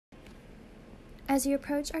As you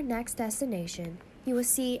approach our next destination, you will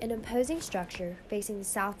see an imposing structure facing the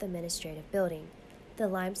South Administrative Building. The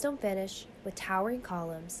limestone finish, with towering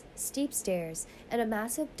columns, steep stairs, and a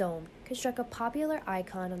massive dome, construct a popular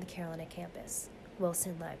icon on the Carolina campus,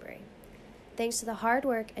 Wilson Library. Thanks to the hard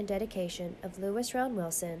work and dedication of Lewis Round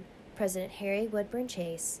Wilson, President Harry Woodburn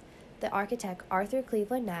Chase, the architect Arthur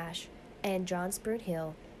Cleveland Nash, and John Spruce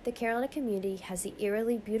Hill, the Carolina community has the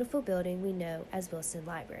eerily beautiful building we know as Wilson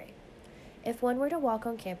Library. If one were to walk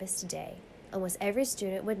on campus today, almost every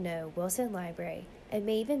student would know Wilson Library and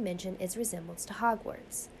may even mention its resemblance to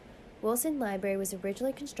Hogwarts. Wilson Library was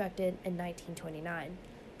originally constructed in 1929.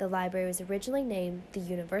 The library was originally named the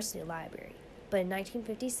University Library, but in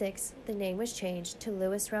 1956, the name was changed to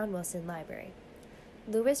Lewis Round Wilson Library.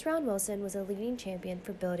 Lewis Round Wilson was a leading champion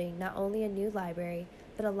for building not only a new library,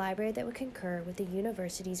 but a library that would concur with the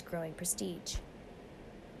university's growing prestige.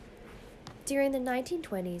 During the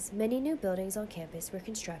 1920s, many new buildings on campus were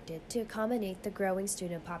constructed to accommodate the growing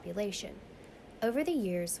student population. Over the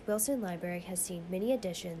years, Wilson Library has seen many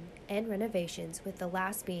additions and renovations, with the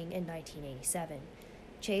last being in 1987.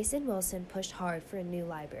 Chase and Wilson pushed hard for a new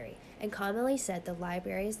library and commonly said the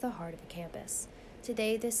library is the heart of a campus.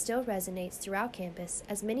 Today, this still resonates throughout campus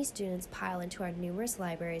as many students pile into our numerous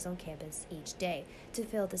libraries on campus each day to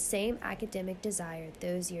fill the same academic desire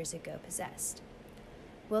those years ago possessed.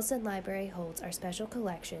 Wilson Library holds our special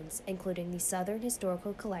collections, including the Southern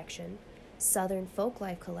Historical Collection, Southern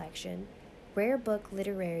Folklife Collection, Rare Book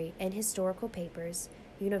Literary and Historical Papers,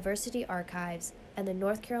 University Archives, and the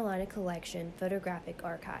North Carolina Collection Photographic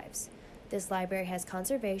Archives. This library has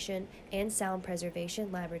conservation and sound preservation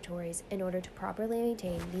laboratories in order to properly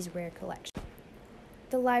maintain these rare collections.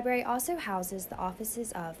 The library also houses the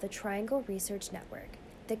offices of the Triangle Research Network,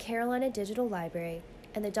 the Carolina Digital Library,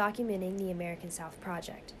 and the Documenting the American South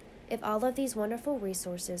Project. If all of these wonderful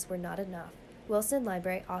resources were not enough, Wilson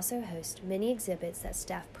Library also hosts many exhibits that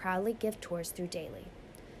staff proudly give tours through daily.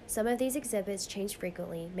 Some of these exhibits change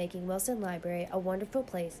frequently, making Wilson Library a wonderful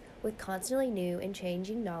place with constantly new and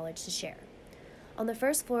changing knowledge to share. On the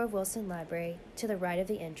first floor of Wilson Library, to the right of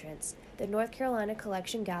the entrance, the North Carolina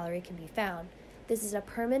Collection Gallery can be found. This is a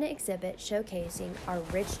permanent exhibit showcasing our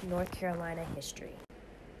rich North Carolina history.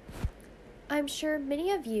 I'm sure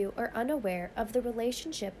many of you are unaware of the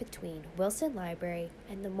relationship between Wilson Library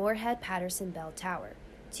and the Moorhead-Patterson Bell Tower,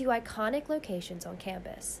 two iconic locations on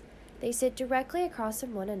campus. They sit directly across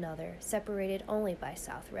from one another, separated only by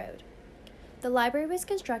South Road. The library was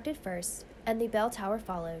constructed first, and the bell tower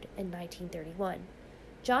followed in 1931.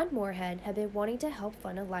 John Moorhead had been wanting to help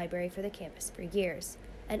fund a library for the campus for years,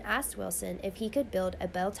 and asked Wilson if he could build a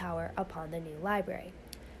bell tower upon the new library.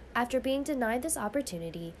 After being denied this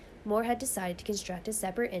opportunity, Moorhead decided to construct a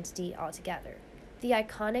separate entity altogether, the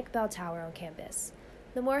iconic bell tower on campus.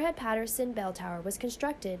 The Moorhead-Patterson Bell Tower was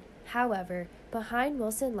constructed, however, behind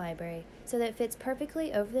Wilson Library so that it fits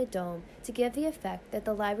perfectly over the dome to give the effect that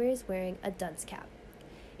the library is wearing a dunce cap.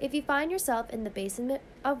 If you find yourself in the basement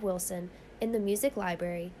of Wilson in the music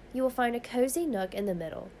library, you will find a cozy nook in the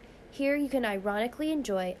middle. Here you can ironically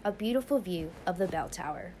enjoy a beautiful view of the bell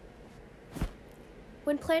tower.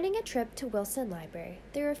 When planning a trip to Wilson Library,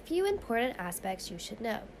 there are a few important aspects you should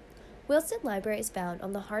know. Wilson Library is found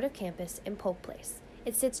on the heart of campus in Polk Place.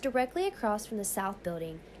 It sits directly across from the South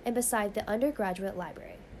Building and beside the undergraduate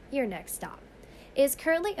library, your next stop. It is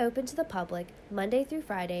currently open to the public Monday through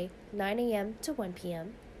Friday, 9 a.m. to 1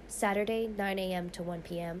 p.m., Saturday, 9 a.m. to 1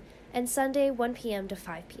 p.m., and Sunday, 1 p.m. to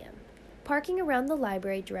 5 p.m. Parking around the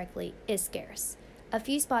library directly is scarce. A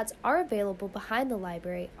few spots are available behind the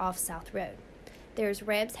library off South Road. There is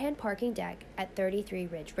Ram's Hand parking deck at 33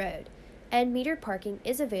 Ridge Road, and metered parking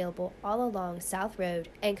is available all along South Road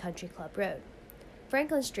and Country Club Road.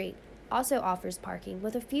 Franklin Street also offers parking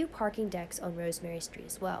with a few parking decks on Rosemary Street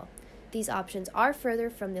as well. These options are further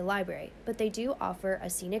from the library, but they do offer a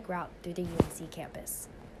scenic route through the UNC campus.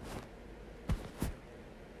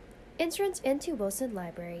 Entrance into Wilson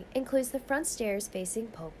Library includes the front stairs facing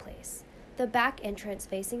Polk Place, the back entrance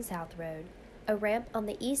facing South Road, a ramp on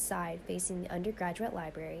the east side facing the undergraduate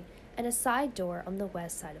library, and a side door on the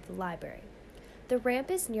west side of the library. The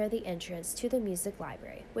ramp is near the entrance to the music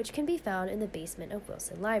library, which can be found in the basement of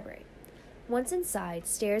Wilson Library. Once inside,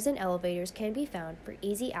 stairs and elevators can be found for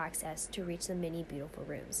easy access to reach the many beautiful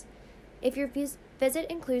rooms. If your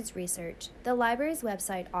visit includes research, the library's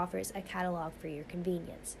website offers a catalog for your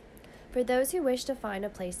convenience. For those who wish to find a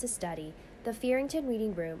place to study, the Fearington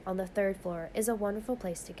Reading Room on the third floor is a wonderful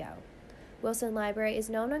place to go. Wilson Library is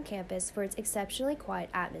known on campus for its exceptionally quiet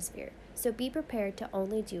atmosphere, so be prepared to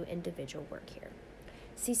only do individual work here.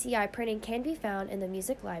 CCI printing can be found in the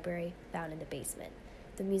music library, found in the basement.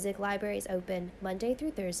 The music library is open Monday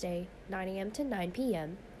through Thursday, 9 a.m. to 9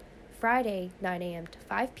 p.m., Friday, 9 a.m. to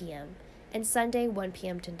 5 p.m., and Sunday, 1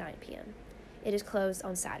 p.m. to 9 p.m. It is closed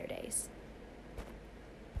on Saturdays.